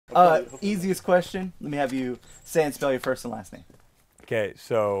Easiest question. Let me have you say and spell your first and last name. Okay,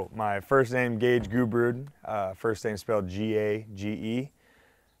 so my first name, Gage Gubrud. First name spelled G-A-G-E.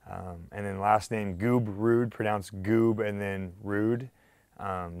 And then last name, Gubrud, pronounced Goob and then Rude.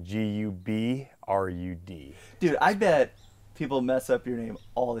 G-U-B-R-U-D. Dude, I bet people mess up your name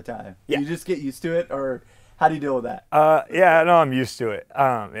all the time. Yeah. You just get used to it, or how do you deal with that? Yeah, no, I'm used to it.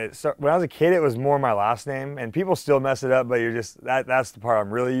 When I was a kid, it was more my last name, and people still mess it up, but you're just, that's the part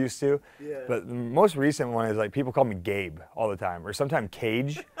I'm really used to. Yeah. But the most recent one is like people call me Gabe all the time, or sometimes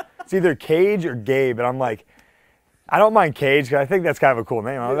Cage. It's either Cage or Gabe, and I'm like, I don't mind Cage, because I think that's kind of a cool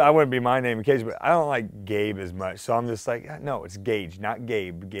name. I wouldn't be my name Cage, but I don't like Gabe as much. So I'm just like, no, it's Gage, not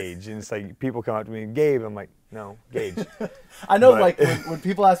Gabe, Gage. And it's like people come up to me, Gabe. I'm like, no, Gage. I know, but, like, when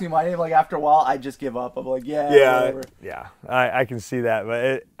people ask me my name, like, after a while, I just give up. I'm like, whatever. Yeah, I can see that. But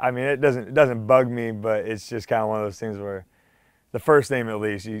it doesn't bug me, but it's just kind of one of those things where the first name, at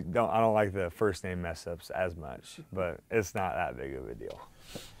least, I don't like the first name mess ups as much, but it's not that big of a deal.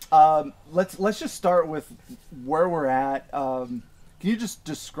 Let's just start with where we're at. Can you just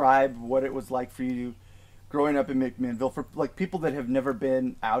describe what it was like for you growing up in McMinnville? For like people that have never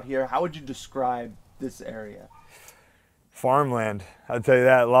been out here, how would you describe this area? Farmland, I'll tell you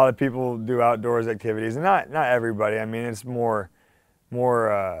that. A lot of people do outdoors activities, and not everybody. I mean, it's more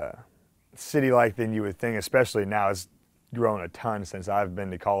city-like than you would think, especially now. It's grown a ton since I've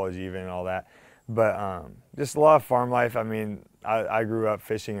been to college even and all that. But just a lot of farm life. I mean, I grew up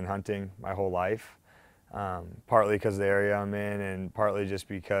fishing and hunting my whole life, partly because of the area I'm in and partly just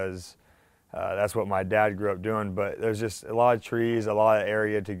because that's what my dad grew up doing. But there's just a lot of trees, a lot of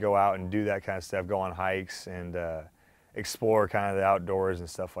area to go out and do that kind of stuff, go on hikes and explore kind of the outdoors and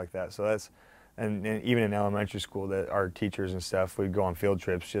stuff like that. So that's, and even in elementary school, that our teachers and stuff, we'd go on field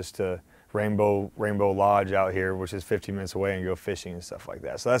trips just to Rainbow Lodge out here, which is 15 minutes away, and go fishing and stuff like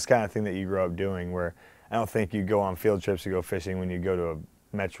that. So that's the kind of thing that you grow up doing, where I don't think you go on field trips to go fishing when you go to a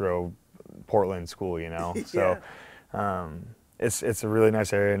metro Portland school, you know. So it's a really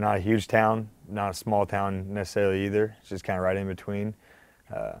nice area, not a huge town, not a small town necessarily either. It's just kind of right in between.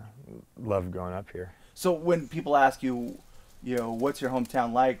 Love growing up here. So when people ask you, what's your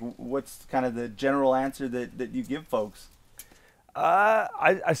hometown like, what's kind of the general answer that you give folks?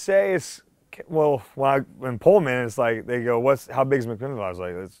 I say it's, well, when Pullman, it's like they go, how big is McMinnville? I was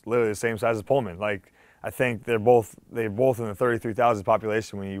like, it's literally the same size as Pullman. Like, I think they're both in the 33,000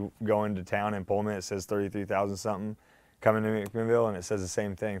 population. When you go into town in Pullman, it says 33,000 something coming to McMinnville, and it says the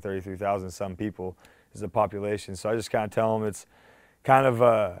same thing, 33,000 some people is the population. So I just kind of tell them it's kind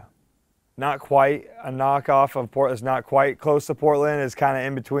of not quite a knockoff of Portland. It's not quite close to Portland. It's kind of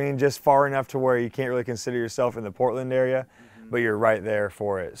in between, just far enough to where you can't really consider yourself in the Portland area, but you're right there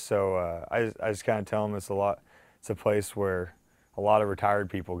for it. So I just kind of tell them it's a place where a lot of retired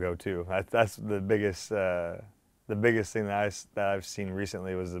people go too. That's the biggest thing that I've seen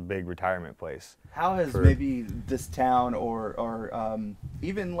recently was a big retirement place. How has maybe this town or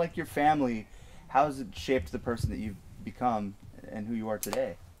even like your family, how has it shaped the person that you've become and who you are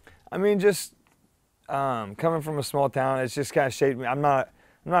today? I mean, just coming from a small town, it's just kind of shaped me. I'm not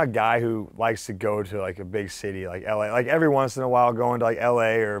a guy who likes to go to like a big city like LA. Like every once in a while going to like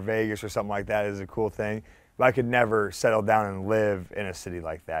LA or Vegas or something like that is a cool thing. But I could never settle down and live in a city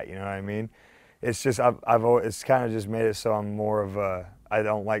like that, you know what I mean? It's just, it's kind of just made it so I'm more of a, I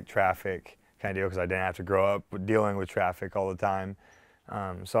don't like traffic kind of deal because I didn't have to grow up dealing with traffic all the time.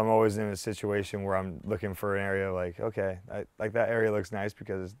 So I'm always in a situation where I'm looking for an area like, okay, like that area looks nice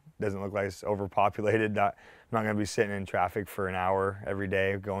because it doesn't look like it's overpopulated. I'm not going to be sitting in traffic for an hour every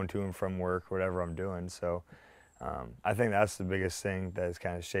day going to and from work, whatever I'm doing. So I think that's the biggest thing that has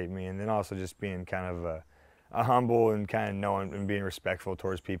kind of shaped me. And then also just being kind of a humble and kind of knowing and being respectful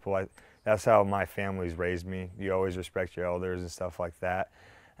towards people. That's how my family's raised me. You always respect your elders and stuff like that.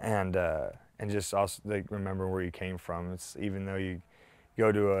 And just also like remember where you came from. It's even though you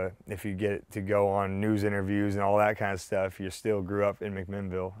go if you get to go on news interviews and all that kind of stuff, you still grew up in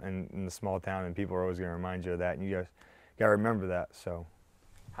McMinnville and in the small town, and people are always going to remind you of that, and you guys got to remember that. So,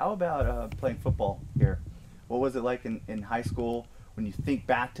 how about playing football here? What was it like in high school? When you think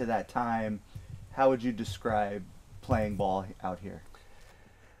back to that time, how would you describe playing ball out here?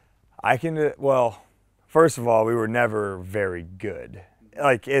 Well, first of all, we were never very good.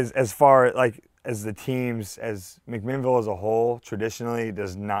 Like as far like as the teams, as McMinnville as a whole, traditionally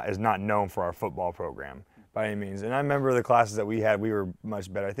is not known for our football program by any means. And I remember the classes that we had, we were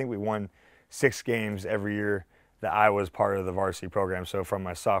much better. I think we won 6 games every year that I was part of the varsity program. So from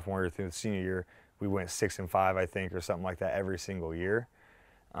my sophomore year through the senior year, we went 6-5, I think, or something like that every single year.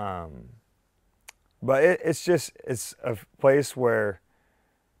 But it's a place where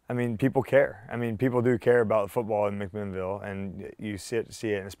I mean, people care. I mean, people do care about football in McMinnville, and you see it,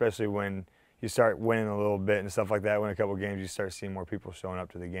 and especially when you start winning a little bit and stuff like that, win a couple games, you start seeing more people showing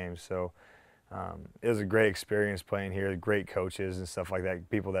up to the games. So it was a great experience playing here, great coaches and stuff like that,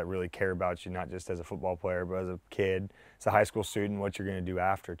 people that really care about you, not just as a football player, but as a kid, as a high school student, what you're going to do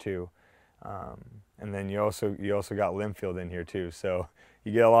after too. And then you also got Linfield in here too, so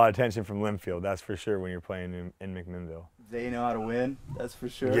you get a lot of attention from Linfield, that's for sure, when you're playing in McMinnville. They know how to win, that's for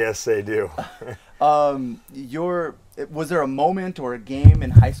sure. Yes, they do. Was there a moment or a game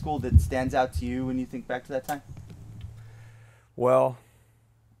in high school that stands out to you when you think back to that time? Well,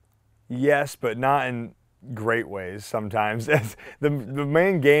 yes, but not in great ways sometimes. The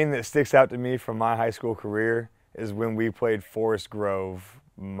main game that sticks out to me from my high school career is when we played Forest Grove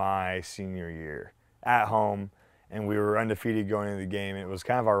my senior year at home, and we were undefeated going into the game. It was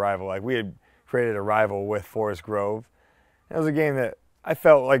kind of our rival. Like, we had created a rival with Forest Grove. It was a game that I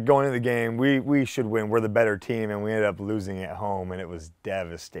felt like going into the game, we should win. We're the better team, and we ended up losing at home, and it was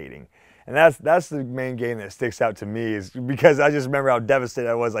devastating. And that's the main game that sticks out to me, is because I just remember how devastated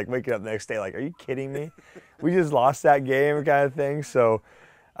I was, like waking up the next day, like, are you kidding me? We just lost that game kind of thing. So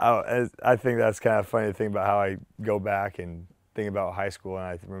I think that's kind of funny to think about how I go back and think about high school, and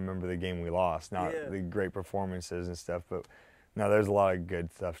I remember the game we lost, not the great performances and stuff, but no, there's a lot of good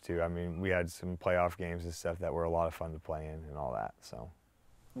stuff too. I mean, we had some playoff games and stuff that were a lot of fun to play in and all that. So,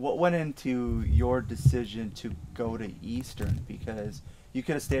 what went into your decision to go to Eastern? Because you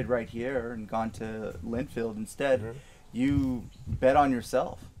could have stayed right here and gone to Linfield instead. Mm-hmm. You bet on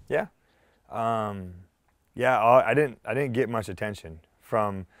yourself. Yeah, I didn't get much attention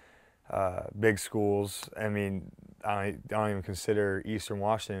from big schools. I mean, I don't even consider Eastern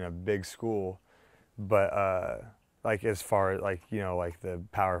Washington a big school, but like as far as like the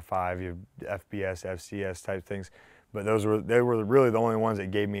Power 5, you have FBS, FCS type things, but they were really the only ones that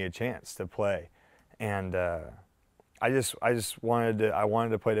gave me a chance to play, and I just wanted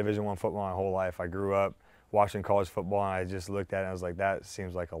to play Division I football my whole life. I grew up watching college football, and I just looked at it and I was like, that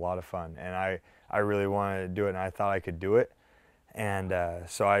seems like a lot of fun, and I really wanted to do it, and I thought I could do it, and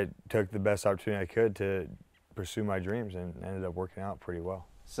so I took the best opportunity I could to pursue my dreams, and ended up working out pretty well.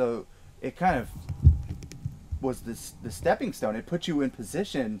 So it kind of was the stepping stone. It put you in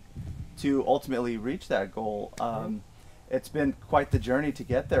position to ultimately reach that goal. It's been quite the journey to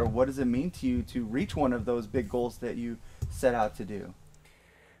get there. What does it mean to you to reach one of those big goals that you set out to do?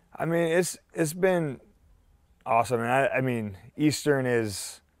 I mean, it's been awesome. And I mean, Eastern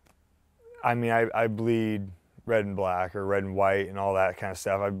is, I mean, I bleed red and black or red and white and all that kind of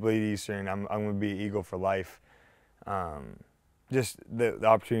stuff. I bleed Eastern. I'm going to be Eagle for life. Just the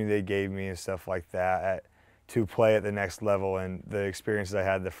opportunity they gave me and stuff like that to play at the next level, and the experiences I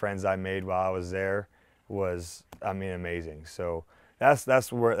had, the friends I made while I was there was, I mean, amazing. So that's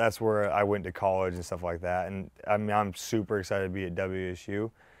where I went to college and stuff like that. And I mean, I'm super excited to be at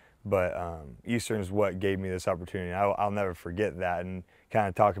WSU, but Eastern is what gave me this opportunity. I'll never forget that, and kind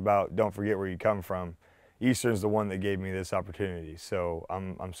of talk about don't forget where you come from. Eastern's the one that gave me this opportunity, so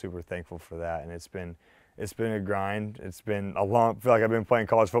I'm super thankful for that. And it's been a grind. It's been I feel like I've been playing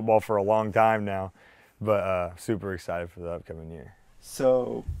college football for a long time now, but super excited for the upcoming year.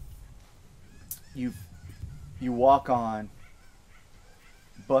 So you walk on,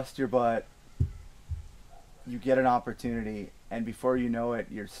 bust your butt, you get an opportunity, and before you know it,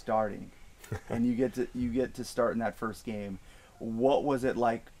 you're starting, and you get to start in that first game. What was it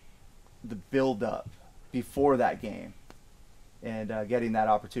like, the build up before that game, and getting that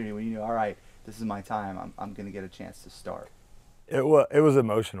opportunity when you knew, all right, this is my time, I'm going to get a chance to start? It was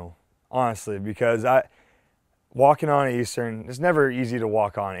emotional, honestly, because walking on at Eastern, it's never easy to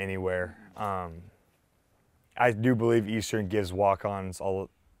walk on anywhere. I do believe Eastern gives walk-ons a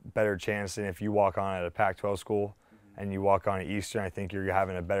better chance than if you walk on at a Pac-12 school and you walk on at Eastern. I think you're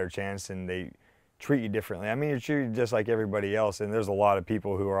having a better chance, and they treat you differently. I mean, you're treated just like everybody else, and there's a lot of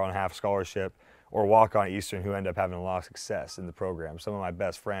people who are on half scholarship or walk on at Eastern who end up having a lot of success in the program. Some of my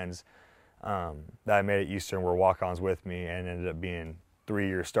best friends that I made at Eastern were walk-ons with me and ended up being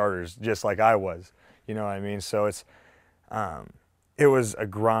 3-year starters just like I was. You know what I mean? So it was a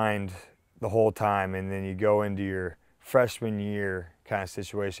grind the whole time, and then you go into your freshman year kind of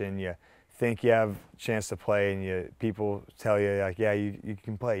situation. You think you have a chance to play, and people tell you, like, yeah, you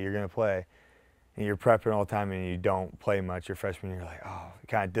can play, you're going to play. And you're prepping all the time, and you don't play much your freshman year. You're like, oh,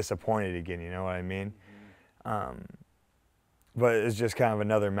 kind of disappointed again, you know what I mean? But it's just kind of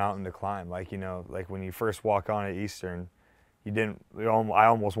another mountain to climb. Like, like when you first walk on at Eastern, I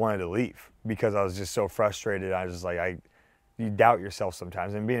almost wanted to leave because I was just so frustrated. I was just like, you doubt yourself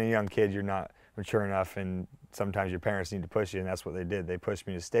sometimes. And being a young kid, you're not mature enough and sometimes your parents need to push you, and that's what they did. They pushed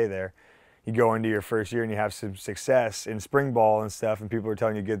me to stay there. You go into your first year and you have some success in spring ball and stuff, and people are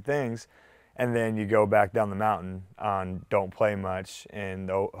telling you good things, and then you go back down the mountain on don't play much in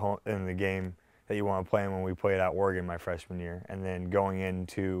the game that you want to play in when we played at Oregon my freshman year. And then going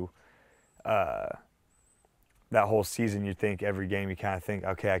into that whole season, you think every game you kind of think,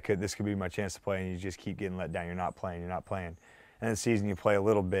 okay, this could be my chance to play, and you just keep getting let down. You're not playing. And then the season you play a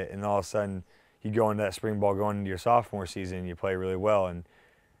little bit, and all of a sudden you go into that spring ball, going into your sophomore season, and you play really well, and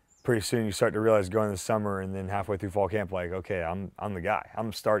pretty soon you start to realize going in the summer and then halfway through fall camp, like, okay, I'm the guy.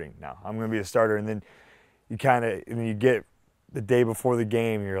 I'm starting now. I'm going to be the starter. And then you get the day before the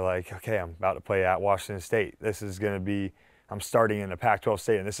game, you're like, okay, I'm about to play at Washington State. This is going to be, I'm starting in a Pac-12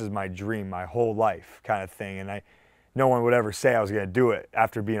 state, and this is my dream, my whole life kind of thing. And no one would ever say I was going to do it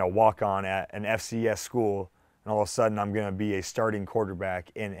after being a walk-on at an FCS school, and all of a sudden I'm going to be a starting quarterback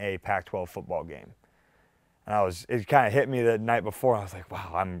in a Pac-12 football game. And it kind of hit me the night before. I was like,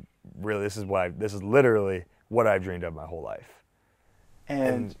 wow, this is literally what I've dreamed of my whole life.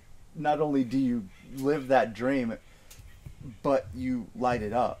 And not only do you live that dream, but you light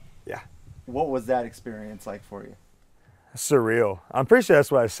it up. Yeah. What was that experience like for you? Surreal. I'm pretty sure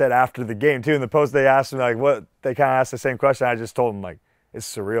that's what I said after the game too. In the post, they asked me like, what? They kind of asked the same question. I just told them like,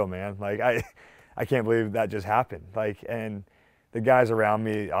 it's surreal, man. Like I can't believe that just happened. Like, and the guys around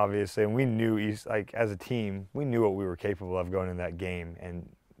me, obviously, and we knew, like as a team, we knew what we were capable of going in that game, and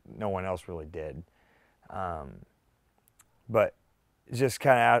no one else really did. But just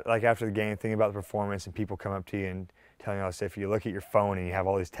kind of like after the game, thinking about the performance, and people come up to you and telling you all this stuff. You look at your phone and you have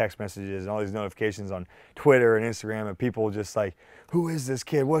all these text messages and all these notifications on Twitter and Instagram, and people just like, who is this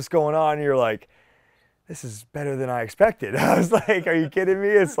kid? What's going on? And you're like, this is better than I expected. I was like, are you kidding me?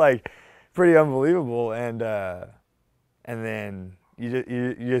 It's like pretty unbelievable. And then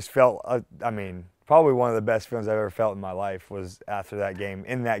you just felt, probably one of the best feelings I've ever felt in my life was after that game.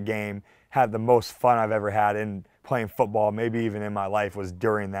 In that game, had the most fun I've ever had in playing football, maybe even in my life, was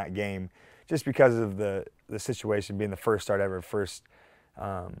during that game, just because of the situation being the first start ever,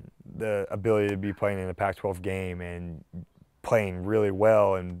 the ability to be playing in a Pac-12 game and playing really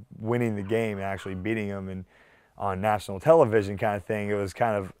well and winning the game and actually beating them and on national television kind of thing. It was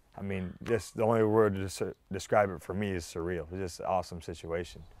kind of, just the only word to describe it for me is surreal. It's just an awesome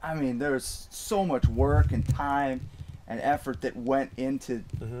situation. There's so much work and time and effort that went into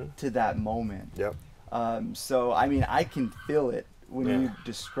that moment. Yep. So I can feel it when you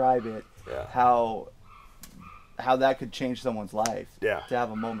describe it, how that could change someone's life. Yeah. To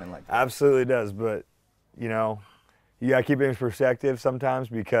have a moment like that. Absolutely does, but you gotta keep it in perspective sometimes,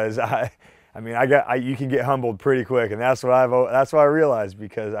 because you can get humbled pretty quick, and that's what I realized,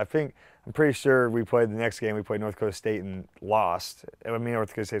 because I'm pretty sure we played the next game. We played North Dakota State and lost. North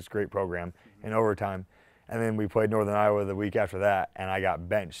Dakota State's a great program in overtime, and then we played Northern Iowa the week after that, and I got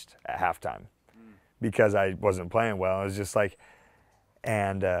benched at halftime because I wasn't playing well. It was just like,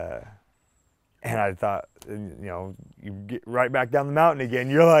 and I thought, you get right back down the mountain again.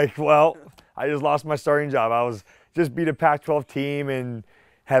 You're like, well, I just lost my starting job. I was just beat a Pac-12 team and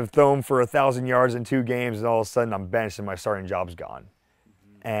have thrown for 1,000 yards in 2 games, and all of a sudden I'm benched and my starting job's gone.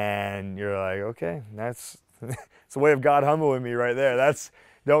 And you're like, okay, it's the way of God humbling me right there. That's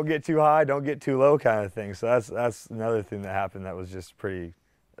don't get too high, don't get too low kind of thing. So that's another thing that happened that was just pretty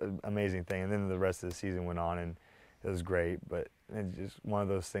amazing thing. And then the rest of the season went on, and it was great. But it's just one of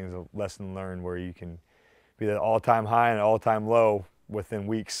those things, a lesson learned, where you can be the all-time high and all-time low within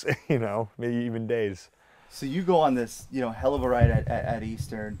weeks, maybe even days. So you go on this, hell of a ride at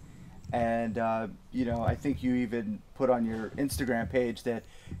Eastern, and I think you even put on your Instagram page that,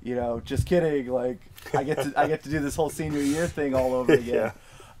 just kidding, like I get to do this whole senior year thing all over again.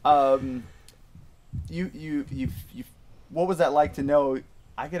 You what was that like to know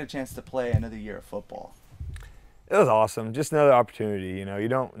I get a chance to play another year of football? It was awesome. Just another opportunity.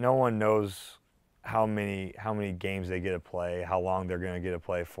 No one knows how many games they get to play, how long they're going to get to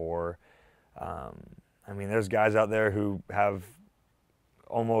play for. There's guys out there who have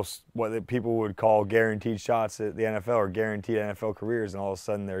almost what people would call guaranteed shots at the NFL or guaranteed NFL careers, and all of a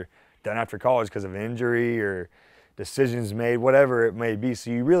sudden they're done after college because of injury or decisions made, whatever it may be.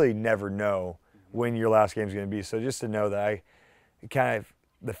 So you really never know when your last game is going to be. So just to know that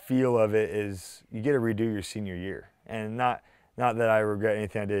the feel of it is you get to redo your senior year. And not that I regret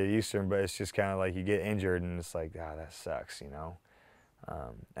anything I did at Eastern, but it's just kind of like you get injured and it's like, that sucks,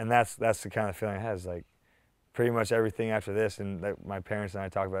 And that's the kind of feeling I had, is like pretty much everything after this, and that my parents and I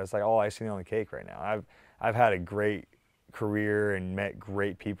talk about, it's like all icing on the cake right now. I've had a great career and met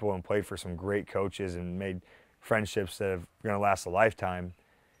great people and played for some great coaches and made friendships that are going to last a lifetime.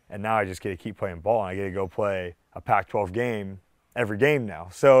 and now I just get to keep playing ball, and I get to go play a Pac-12 game every game now.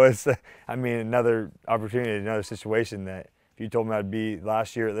 So it's, I mean, another opportunity, another situation that if you told me I'd be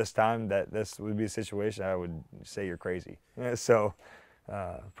last year at this time that this would be a situation, I would say you're crazy. So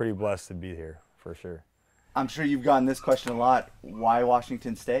pretty blessed to be here for sure. I'm sure you've gotten this question a lot. Why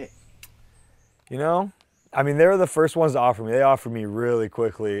Washington State? You know, I mean, they were the first ones to offer me. They offered me really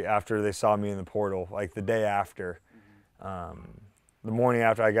quickly after they saw me in the portal, like the day after. The morning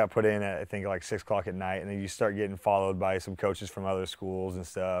after I got put in at, I think, like 6 o'clock at night, and then you start getting followed by some coaches from other schools and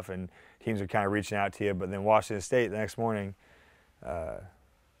stuff, and teams are kind of reaching out to you. But then Washington State the next morning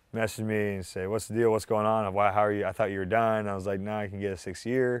messaged me and said, "What's the deal? What's going on? Why? How are you? I thought you were done." I was like, "No, I can get a 6th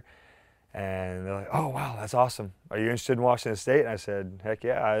year." And they're like, "Oh, wow, that's awesome. Are you interested in Washington State?" And I said, "Heck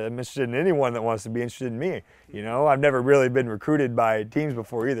yeah, I'm interested in anyone that wants to be interested in me." You know, I've never really been recruited by teams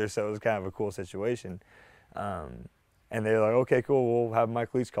before either, so it was kind of a cool situation. And they're like, "Okay, cool, we'll have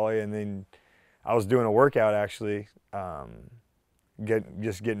Mike Leach call you." And then I was doing a workout actually, trying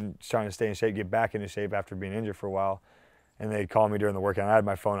to stay in shape, get back into shape after being injured for a while. And they called me during the workout. I had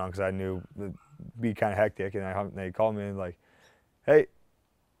my phone on because I knew it'd be kind of hectic. And they called me and like, "Hey,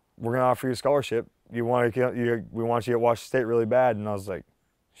 we're gonna offer you a scholarship. We want you at Washington State really bad." And I was like,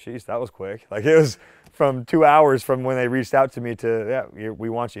 "Jeez, that was quick." Like it was from 2 hours from when they reached out to me to, "Yeah, we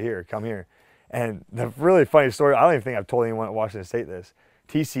want you here. Come here." And the really funny story, I don't even think I've told anyone at Washington State this.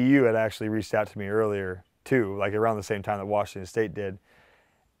 TCU had actually reached out to me earlier too, like around the same time that Washington State did.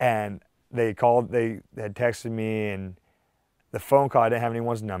 And they had texted me, and the phone call, I didn't have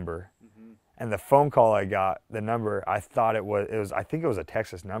anyone's number. And the phone call I got, the number, I thought I think it was a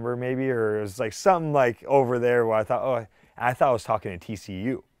Texas number maybe, or it was like something like over there where I thought I was talking to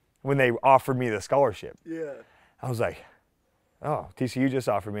TCU when they offered me the scholarship. Yeah. I was like, "Oh, TCU just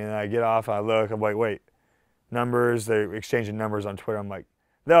offered me." And I get off and I look, I'm like, wait, numbers, they're exchanging numbers on Twitter. I'm like,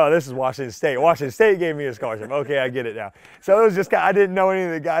 "No, this is Washington State. Washington State gave me a scholarship." Okay, I get it now. So it was just I didn't know any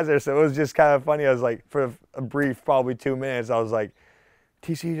of the guys there, so it was just kind of funny. I was like, for a brief, probably 2 minutes, I was like,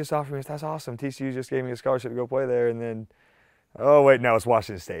 "TCU just offered me, that's awesome. TCU just gave me a scholarship to go play there." And then, oh wait, no, it's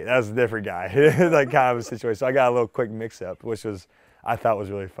Washington State. That was a different guy. Like kind of a situation. So I got a little quick mix-up, which I thought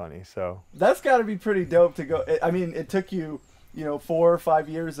was really funny. So that's got to be pretty dope to go. I mean, it took you, 4 or 5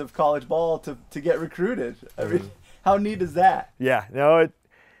 years of college ball to get recruited. I mean, how neat is that? Yeah, no,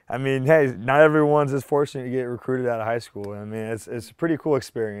 I mean, hey, not everyone's as fortunate to get recruited out of high school. I mean, it's a pretty cool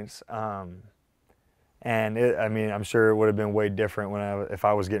experience. And I mean, I'm sure it would have been way different if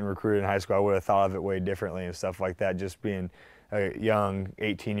I was getting recruited in high school. I would have thought of it way differently and stuff like that. Just being a young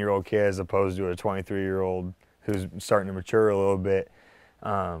 18-year-old kid as opposed to a 23-year-old who's starting to mature a little bit.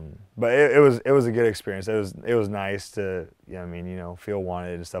 But it was a good experience. It was nice to feel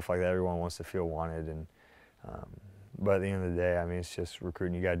wanted and stuff like that. Everyone wants to feel wanted, and but at the end of the day, I mean, it's just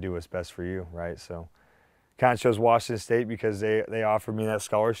recruiting. You got to do what's best for you, right? So. Kind of chose Washington State because they offered me that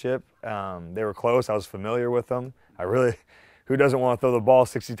scholarship. They were close. I was familiar with them. Who doesn't want to throw the ball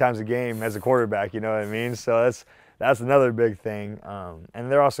 60 times a game as a quarterback, you know what I mean? So that's another big thing.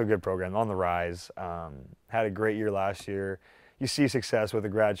 And they're also a good program, on the rise. Had a great year last year. You see success with a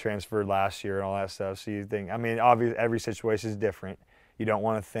grad transfer last year and all that stuff. So you think, I mean, obviously every situation is different. You don't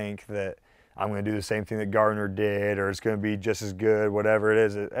want to think that I'm going to do the same thing that Gardner did, or it's going to be just as good, whatever it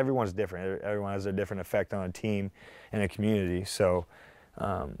is. Everyone's different. Everyone has a different effect on a team and a community. So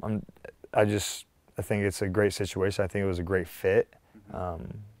I think it's a great situation. I think it was a great fit.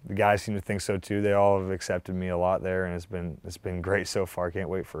 The guys seem to think so too. They all have accepted me a lot there, and it's been great so far. Can't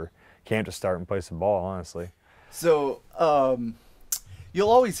wait for camp to start and play some ball, honestly. So you'll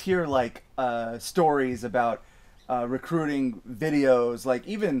always hear like stories about recruiting videos, like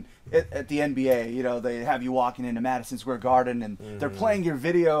even at the NBA, they have you walking into Madison Square Garden and they're playing your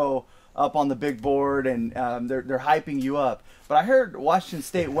video up on the big board, and they're hyping you up. But I heard Washington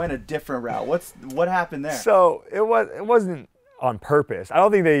State went a different route. What happened there? So it wasn't on purpose. I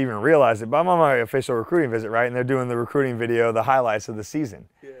don't think they even realized it, but I'm on my official recruiting visit, right? And they're doing the recruiting video, the highlights of the season.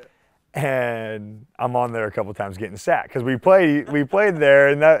 Yeah. And I'm on there a couple times getting sacked because we played there,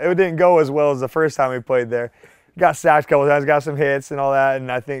 and it didn't go as well as the first time we played there. Got sacked a couple times, got some hits and all that, and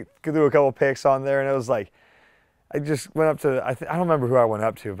I think threw a couple picks on there, and it was like, I just went up to, I don't remember who I went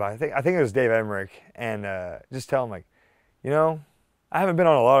up to, but I think it was Dave Emmerich, and just tell him, like, I haven't been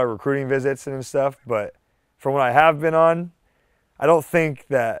on a lot of recruiting visits and stuff, but from what I have been on, I don't think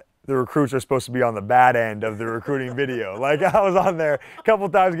that the recruits are supposed to be on the bad end of the recruiting video. Like, I was on there a couple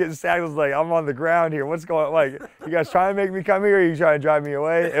times getting sacked. I was like, I'm on the ground here. What's going on? Like, you guys trying to make me come here, or are you trying to drive me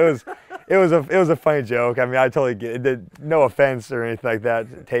away? a funny joke. I mean, I totally get it. No offense or anything like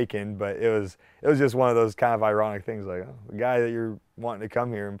that taken, but it was just one of those kind of ironic things. Like, oh, the guy that you're wanting to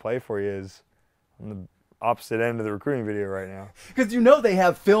come here and play for you is on the opposite end of the recruiting video right now. Because they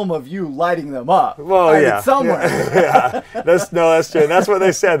have film of you lighting them up. Well, yeah, somewhere. Yeah. That's true. That's what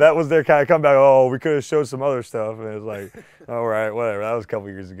they said. That was their kind of comeback. Oh, we could have showed some other stuff, and it was like, all right, whatever. That was a couple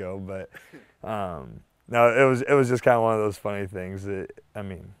years ago, but no, it was just kind of one of those funny things. I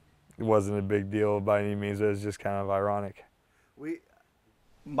mean, it wasn't a big deal by any means. It was just kind of ironic.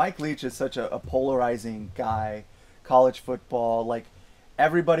 Mike Leach is such a polarizing guy. College football, like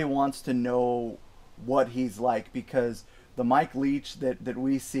everybody wants to know what he's like, because the Mike Leach that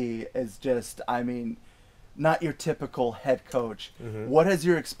we see is just, I mean, not your typical head coach. Mm-hmm. What has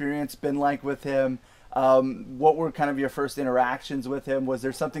your experience been like with him? What were kind of your first interactions with him? Was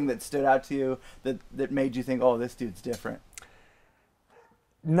there something that stood out to you that made you think, oh, this dude's different?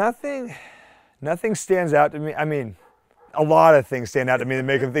 Nothing stands out to me. I mean, a lot of things stand out to me that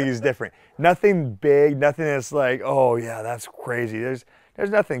make him think he's different. Nothing big, nothing that's like, oh yeah, that's crazy. There's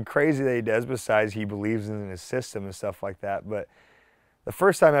nothing crazy that he does besides he believes in his system and stuff like that. But the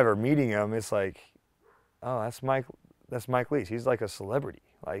first time ever meeting him, it's like, oh, that's Mike Leach. He's like a celebrity.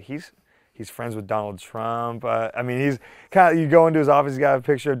 Like he's friends with Donald Trump. I mean, he's kind of, you go into his office, he's got a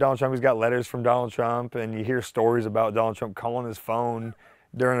picture of Donald Trump. He's got letters from Donald Trump, and you hear stories about Donald Trump calling his phone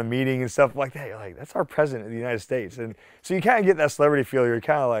during a meeting and stuff like that. You're like, that's our president of the United States. And so you kind of get that celebrity feel. You're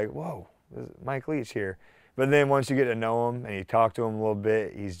kind of like, whoa, this is Mike Leach here. But then once you get to know him and you talk to him a little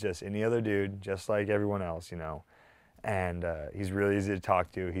bit, he's just any other dude, just like everyone else, you know. And he's really easy to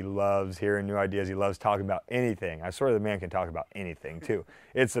talk to. He loves hearing new ideas. He loves talking about anything. I swear the man can talk about anything, too.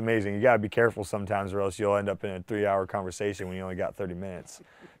 It's amazing. You got to be careful sometimes, or else you'll end up in a 3-hour conversation when you only got 30 minutes.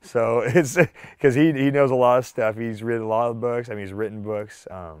 So it's because he knows a lot of stuff. He's read a lot of books. I mean, he's written books.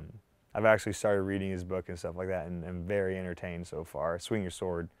 I've actually started reading his book and stuff like that, and I'm very entertained so far. Swing Your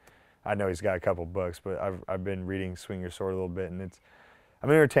Sword. I know he's got a couple books, but I've been reading Swing Your Sword a little bit, and I'm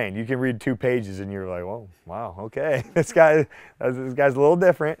entertained. You can read 2 pages and you're like, whoa, wow, okay. This guy's a little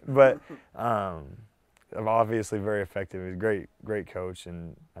different, but obviously very effective. He's a great coach,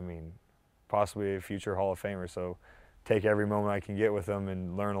 and I mean, possibly a future Hall of Famer. So take every moment I can get with him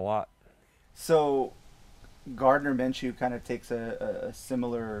and learn a lot. So Gardner Minshew kind of takes a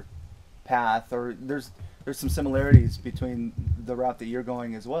similar path, or there's some similarities between the route that you're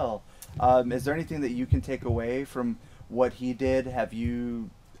going as well. Is there anything that you can take away from what he did? Have you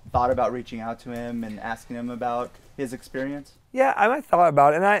thought about reaching out to him and asking him about his experience? Yeah, I thought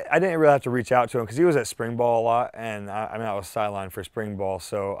about it, and I didn't really have to reach out to him because he was at spring ball a lot, and I was sidelined for spring ball,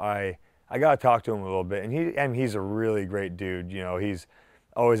 so I got to talk to him a little bit, and he's a really great dude. You know, he's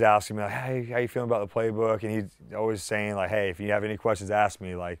always asking me like, hey, how you feeling about the playbook? And he's always saying like, hey, if you have any questions, ask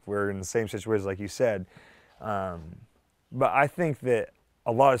me. Like, we're in the same situation like you said. But I think that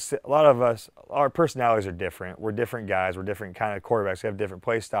a lot of us, our personalities are different. We're different guys. We're different kind of quarterbacks. We have different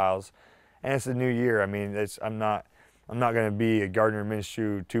play styles, and it's a new year. I mean, I'm not going to be a Gardner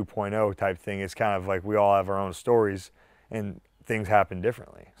Minshew 2.0 type thing. It's kind of like we all have our own stories, and things happen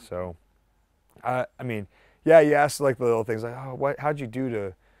differently. So, I mean, yeah, you ask like the little things like, oh, how'd you do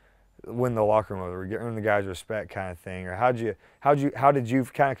to win the locker room over, earn the guys' respect kind of thing, or how did you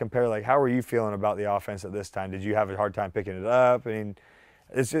kind of compare, like how were you feeling about the offense at this time? Did you have a hard time picking it up? I mean,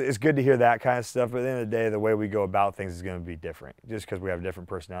 it's good to hear that kind of stuff, but at the end of the day, the way we go about things is going to be different. Just because we have different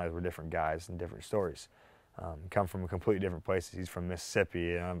personalities, we're different guys and different stories. Come from completely different places. He's from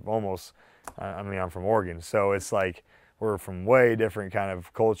Mississippi, and I'm from Oregon, so it's like we're from way different kind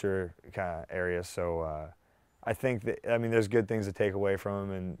of culture kind of areas. So I think that, I mean, there's good things to take away from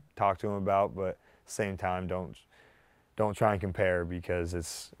him and talk to him about, but at the same time, don't try and compare,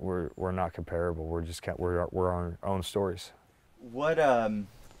 because we're not comparable. We're our own stories. What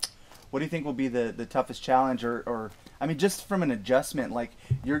do you think will be the toughest challenge, or I mean, just from an adjustment, like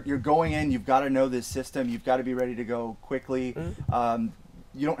you're going in, you've got to know this system, you've got to be ready to go quickly. Mm-hmm.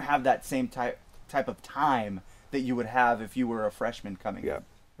 You don't have that same type of time that you would have if you were a freshman coming in.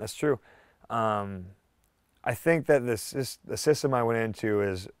 That's true. I think that the system I went into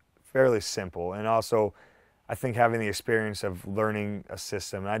is fairly simple, and also I think having the experience of learning a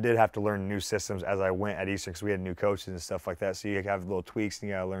system, and I did have to learn new systems as I went at Eastern because we had new coaches and stuff like that, so you have little tweaks and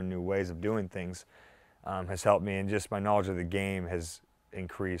you got to learn new ways of doing things, has helped me, and just my knowledge of the game has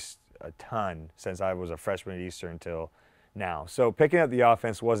increased a ton since I was a freshman at Eastern until now. So picking up the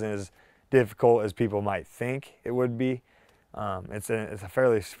offense wasn't as difficult as people might think it would be. It's a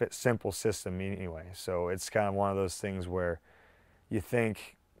fairly simple system anyway, so it's kind of one of those things where you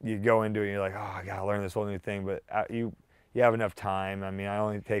think you go into it and you're like, oh, I gotta learn this whole new thing, but you you have enough time. I mean, I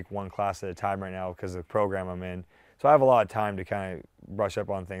only take one class at a time right now because of the program I'm in. So I have a lot of time to kind of brush up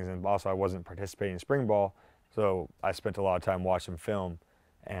on things. And also I wasn't participating in spring ball, so I spent a lot of time watching film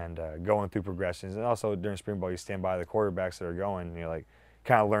and going through progressions. And also during spring ball, you stand by the quarterbacks that are going, and you like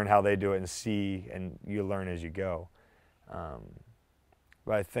kind of learn how they do it and see, and you learn as you go.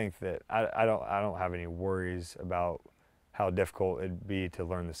 But I think that I don't have any worries about how difficult it'd be to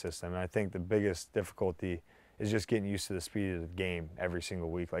learn the system. And I think the biggest difficulty is just getting used to the speed of the game every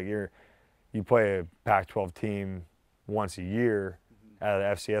single week. Like you play a Pac-12 team once a year at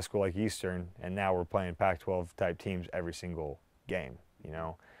an FCS school like Eastern, and now we're playing Pac-12 type teams every single game, you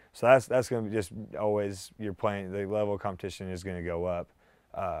know. So that's going to be just always, you're playing, the level of competition is going to go up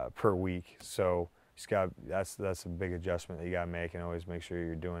per week. So just that's a big adjustment that you got to make, and always make sure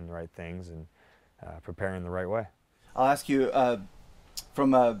you're doing the right things and preparing the right way. I'll ask you,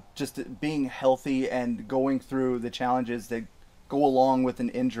 from just being healthy and going through the challenges that go along with an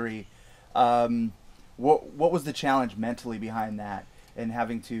injury, what was the challenge mentally behind that, and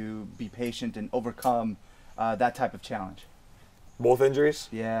having to be patient and overcome that type of challenge? Both injuries?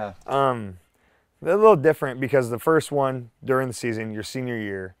 Yeah. They're a little different because the first one during the season, your senior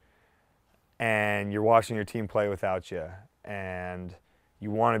year, and you're watching your team play without you, and you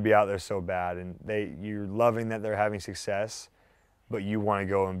want to be out there so bad, and you're loving that they're having success, but you want to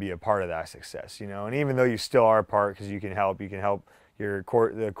go and be a part of that success, you know. And even though you still are a part, because you can help the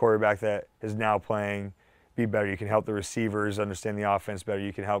quarterback that is now playing be better. You can help the receivers understand the offense better.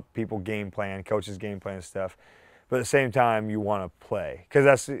 You can help people game plan, coaches game plan and stuff. But at the same time, you want to play, because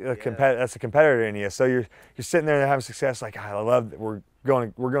that's a competitor in you. So you're sitting there and having success. Like, I love that we're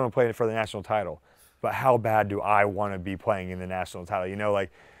going to play for the national title, but how bad do I want to be playing in the national title? You know,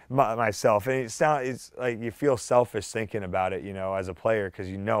 like myself, and it's like you feel selfish thinking about it, you know, as a player, because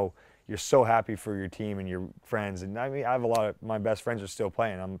you know you're so happy for your team and your friends. And I mean, I have a lot of my best friends are still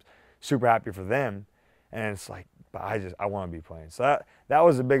playing. I'm super happy for them, and it's like, but I want to be playing. So that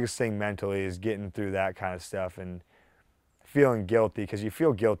was the biggest thing mentally, is getting through that kind of stuff and feeling guilty, because you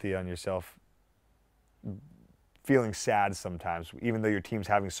feel guilty on yourself, feeling sad sometimes, even though your team's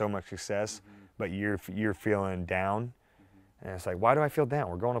having so much success, but you're feeling down. And it's like, why do I feel down?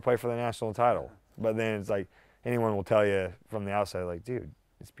 We're going to play for the national title. But then it's like, anyone will tell you from the outside, like, dude,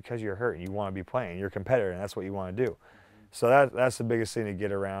 it's because you're hurt and you want to be playing. You're a competitor, and that's what you want to do. So that's the biggest thing to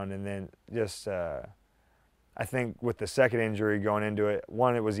get around. And then just I think with the second injury going into it,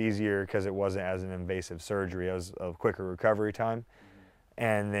 one, it was easier because it wasn't as an invasive surgery. It was a quicker recovery time.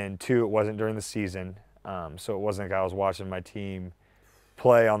 And then two, it wasn't during the season. So it wasn't like I was watching my team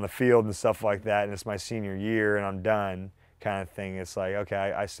play on the field and stuff like that, and it's my senior year and I'm done kind of thing. It's like, okay,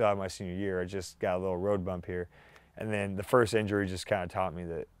 I still have my senior year. I just got a little road bump here. And then the first injury just kind of taught me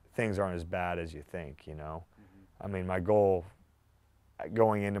that things aren't as bad as you think, you know. I mean, my goal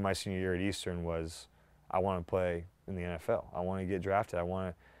going into my senior year at Eastern was, I want to play in the NFL. I want to get drafted. I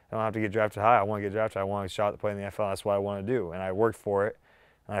don't have to get drafted high. I want to get drafted. I want a shot to play in the NFL. That's what I want to do. And I worked for it,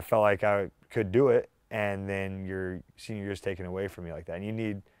 and I felt like I could do it. And then your senior year is taken away from you like that. And you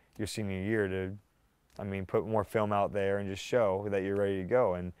need your senior year to, I mean, put more film out there and just show that you're ready to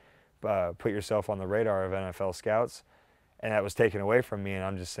go, and put yourself on the radar of NFL scouts. And that was taken away from me, and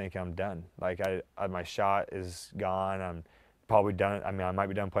I'm just thinking I'm done. Like, my shot is gone. I'm probably done. I mean, I might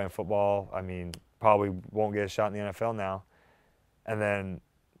be done playing football. I mean, probably won't get a shot in the NFL now. And then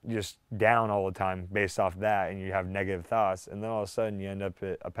just down all the time based off that, and you have negative thoughts, and then all of a sudden you end up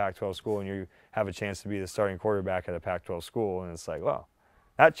at a Pac-12 school and you have a chance to be the starting quarterback at a Pac-12 school, and it's like, well,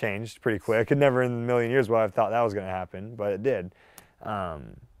 that changed pretty quick. It never in a million years would I have thought that was going to happen, but it did.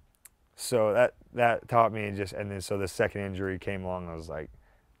 So that taught me, and then so the second injury came along. I was like,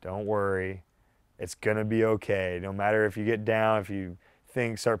 don't worry, it's going to be okay. No matter if you get down, if you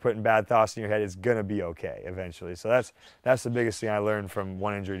start putting bad thoughts in your head, it's gonna be okay eventually. So that's the biggest thing I learned from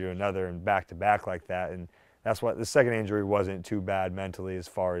one injury to another and back to back like that. And that's what the second injury wasn't too bad mentally as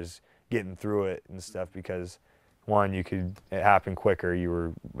far as getting through it and stuff, because one, it happened quicker, you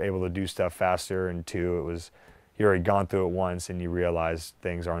were able to do stuff faster, and two, you already gone through it once and you realize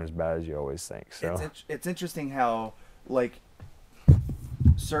things aren't as bad as you always think. So it's interesting how, like,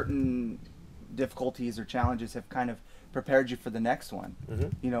 certain difficulties or challenges have kind of prepared you for the next one.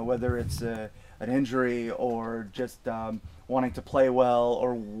 You know, whether it's an injury or just wanting to play well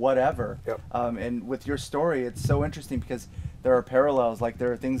or whatever. Yep. And with your story, it's so interesting because there are parallels. Like,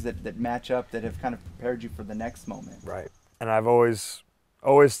 there are things that match up that have kind of prepared you for the next moment. Right. And I've always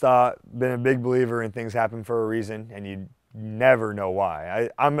been a big believer in things happen for a reason, and you never know why.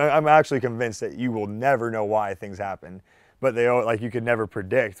 I'm actually convinced that you will never know why things happen, but like, you could never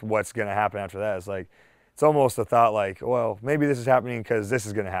predict what's going to happen after that. It's it's almost a thought like, well, maybe this is happening because this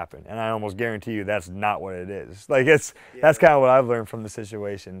is going to happen, and I almost guarantee you that's not what it is. Like that's kind of what I've learned from the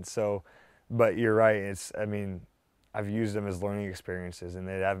situation. So, but you're right. I mean, I've used them as learning experiences, and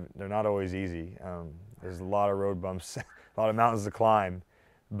they're not always easy. There's a lot of road bumps, a lot of mountains to climb,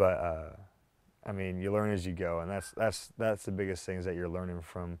 but I mean, you learn as you go, and that's the biggest things that you're learning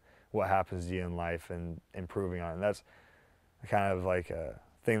from what happens to you in life and improving on it. And that's kind of like a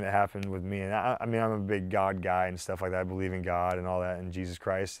thing that happened with me. And I mean, I'm a big God guy and stuff like that. I believe in God and all that, and Jesus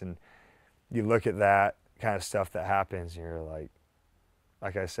Christ. And you look at that kind of stuff that happens, and you're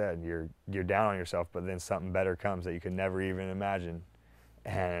like I said, you're down on yourself, but then something better comes that you could never even imagine.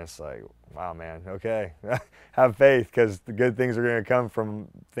 And it's like, wow, man, okay, have faith, because the good things are going to come from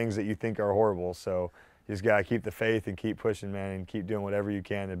things that you think are horrible. So you just got to keep the faith and keep pushing, man, and keep doing whatever you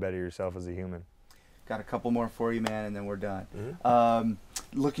can to better yourself as a human. Got a couple more for you, man, and then we're done. Mm-hmm.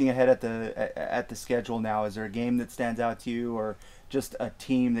 Looking ahead at the schedule now, is there a game that stands out to you, or just a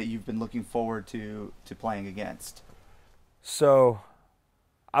team that you've been looking forward to playing against? So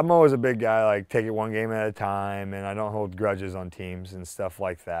I'm always a big guy, like take it one game at a time, and I don't hold grudges on teams and stuff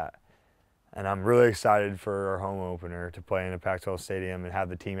like that. And I'm really excited for our home opener to play in a Pac-12 stadium and have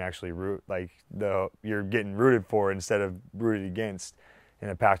the team actually root, like you're getting rooted for instead of rooted against in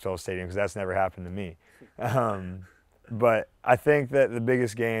a Pac-12 stadium, because that's never happened to me. But I think that the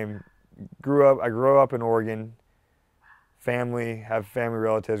biggest game, I grew up in Oregon. Have family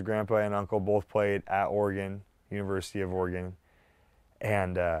relatives, grandpa and uncle both played at Oregon, University of Oregon.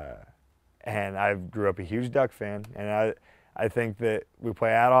 And I grew up a huge Duck fan, and I think that we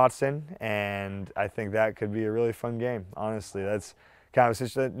play at Autzen, and I think that could be a really fun game. Honestly, that's kind of a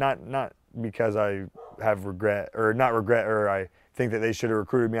situation, not because I have regret, or I think that they should have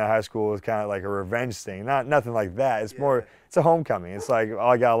recruited me out of high school. It's kind of like a revenge thing. Nothing like that. It's more, it's a homecoming. It's like,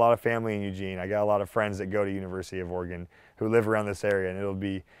 I got a lot of family in Eugene. I got a lot of friends that go to University of Oregon who live around this area, and it'll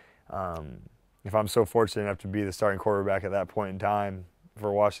be, if I'm so fortunate enough to be the starting quarterback at that point in time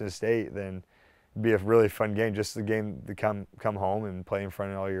for Washington State, then it'd be a really fun game, just the game to come home and play in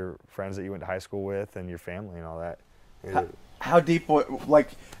front of all your friends that you went to high school with and your family and all that. How deep, I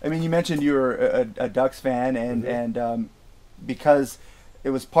mean, you mentioned you were a Ducks fan, and, Mm-hmm. and because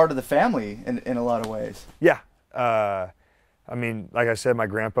it was part of the family in a lot of ways. Yeah. I mean, like I said, my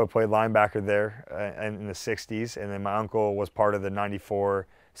grandpa played linebacker there in the 60s, and then my uncle was part of the 94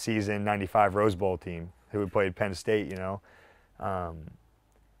 season, 95 Rose Bowl team who had played Penn State, you know.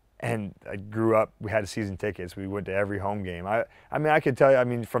 And I grew up, we had season tickets. We went to every home game. I mean, I could tell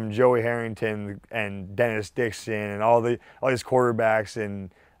you, from Joey Harrington and Dennis Dixon and all these quarterbacks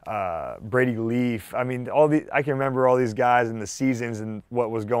and Brady Leaf. I mean, I can remember all these guys and the seasons and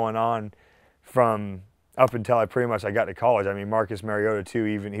what was going on from up until I got to college. I mean, Marcus Mariota too,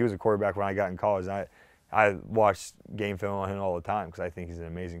 even he was a quarterback when I got in college. And I watched game film on him all the time because I think he's an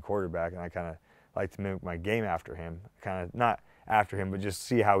amazing quarterback, and I kind of like to mimic my game after him. Kind of not after him, but just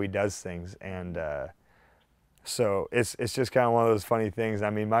see how he does things. And so it's just kind of one of those funny things. I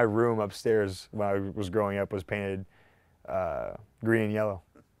mean, my room upstairs when I was growing up was painted green and yellow,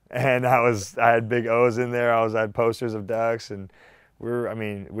 and I had big O's in there. I had posters of Ducks, and we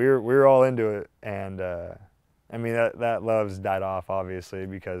were all into it. And I mean, that love's died off, obviously,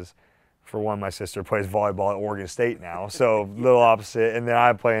 because for one, my sister plays volleyball at Oregon State now, so a little opposite, and then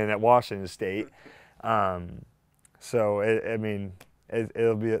I'm playing at Washington State. So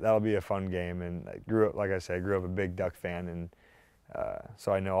that'll be a fun game. And I grew up a big Duck fan, and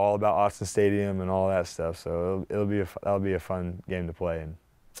so I know all about Autzen Stadium and all that stuff. So that'll be a fun game to play in.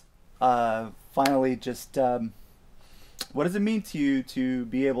 Finally, just what does it mean to you to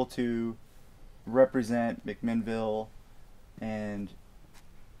be able to represent McMinnville and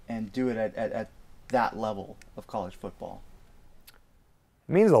do it at that level of college football?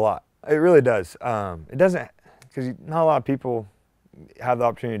 It means a lot. It really does. It doesn't, because not a lot of people have the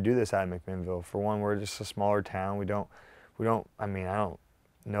opportunity to do this out of McMinnville. For one, we're just a smaller town. I don't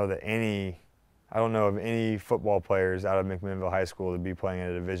know of any football players out of McMinnville High School to be playing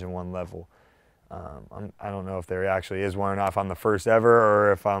at a Division I level. I don't know if there actually is one or not, if I'm the first ever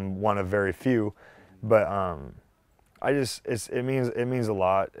or if I'm one of very few, but it means a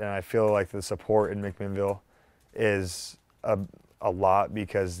lot, and I feel like the support in McMinnville is a lot,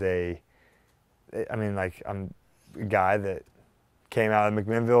 because I'm a guy that came out of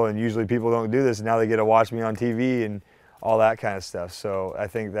McMinnville, and usually people don't do this, and now they get to watch me on TV and all that kind of stuff. So I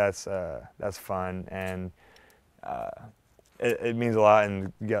think that's fun, and it means a lot,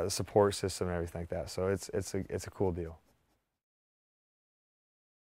 and you got the support system and everything like that. So it's a cool deal.